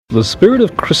The spirit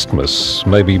of Christmas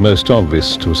may be most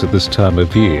obvious to us at this time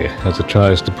of year, as it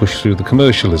tries to push through the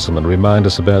commercialism and remind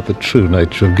us about the true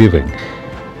nature of giving.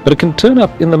 But it can turn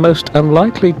up in the most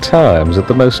unlikely times at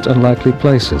the most unlikely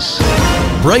places.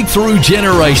 Breakthrough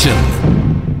Generation.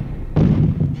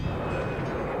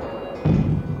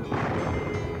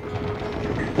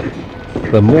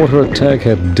 The mortar attack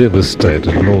had devastated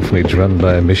an orphanage run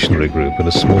by a missionary group in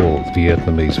a small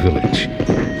Vietnamese village.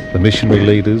 The missionary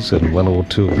leaders and one or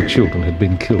two of the children had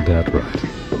been killed outright.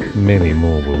 Many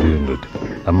more were wounded,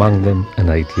 among them an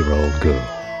 8-year-old girl.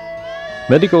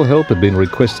 Medical help had been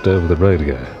requested over the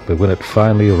radio, but when it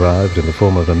finally arrived in the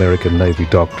form of an American Navy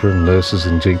doctor and nurses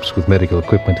in jeeps with medical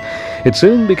equipment, it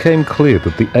soon became clear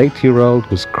that the 8-year-old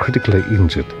was critically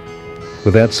injured.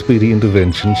 Without speedy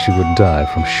intervention, she would die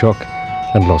from shock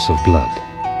and loss of blood.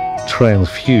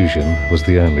 Transfusion was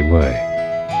the only way.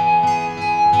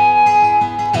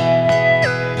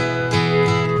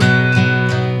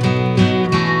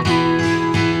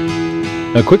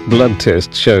 A quick blood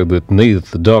test showed that neither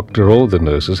the doctor or the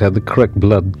nurses had the correct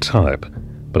blood type,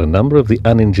 but a number of the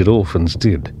uninjured orphans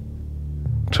did.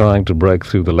 Trying to break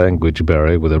through the language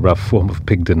barrier with a rough form of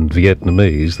Pidgin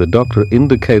Vietnamese, the doctor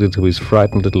indicated to his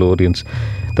frightened little audience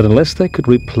that unless they could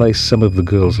replace some of the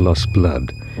girl's lost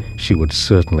blood, she would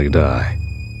certainly die.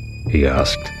 He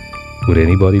asked, would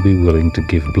anybody be willing to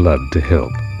give blood to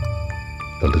help?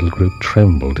 The little group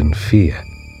trembled in fear.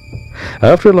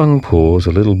 After a long pause,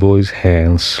 a little boy's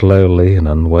hand slowly and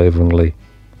unwaveringly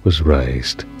was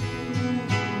raised.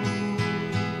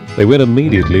 They went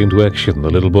immediately into action. The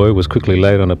little boy was quickly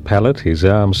laid on a pallet, his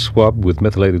arm swabbed with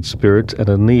methylated spirits and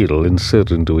a needle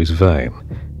inserted into his vein.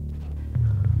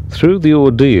 Through the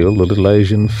ordeal, the little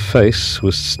Asian face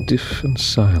was stiff and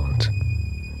silent,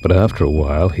 but after a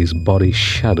while his body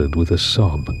shuddered with a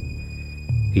sob.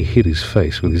 He hid his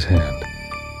face with his hand.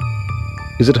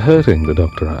 "Is it hurting?" the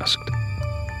doctor asked.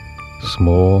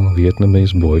 Small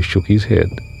Vietnamese boy shook his head.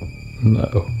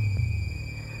 No.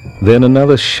 Then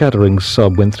another shuddering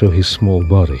sob went through his small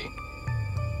body.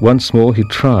 Once more he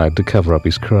tried to cover up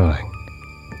his crying.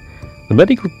 The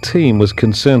medical team was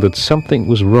concerned that something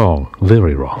was wrong,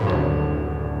 very wrong.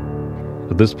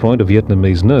 At this point, a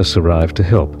Vietnamese nurse arrived to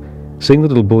help. Seeing the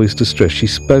little boy's distress, she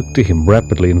spoke to him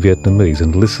rapidly in Vietnamese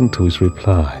and listened to his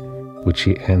reply, which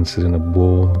he answered in a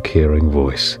warm, caring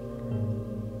voice.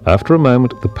 After a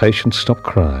moment, the patient stopped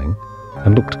crying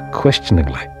and looked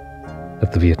questioningly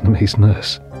at the Vietnamese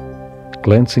nurse.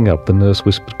 Glancing up, the nurse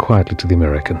whispered quietly to the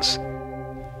Americans,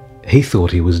 "He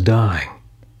thought he was dying.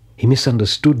 He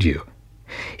misunderstood you.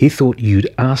 He thought you'd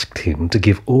asked him to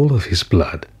give all of his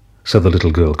blood so the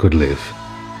little girl could live."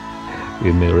 The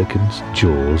Americans'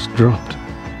 jaws dropped.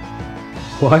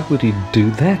 "Why would he do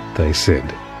that?" they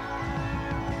said.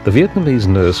 The Vietnamese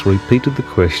nurse repeated the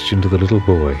question to the little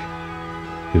boy,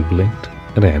 who blinked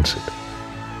and answered,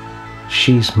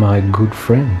 "She's my good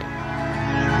friend."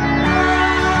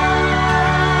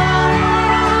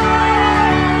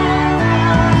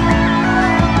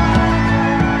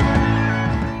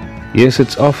 Yes,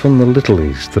 it's often the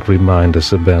littlies that remind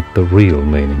us about the real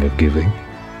meaning of giving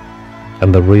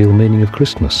and the real meaning of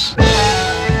Christmas.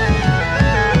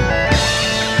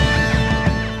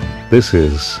 This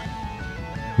is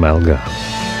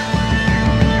Malgarn.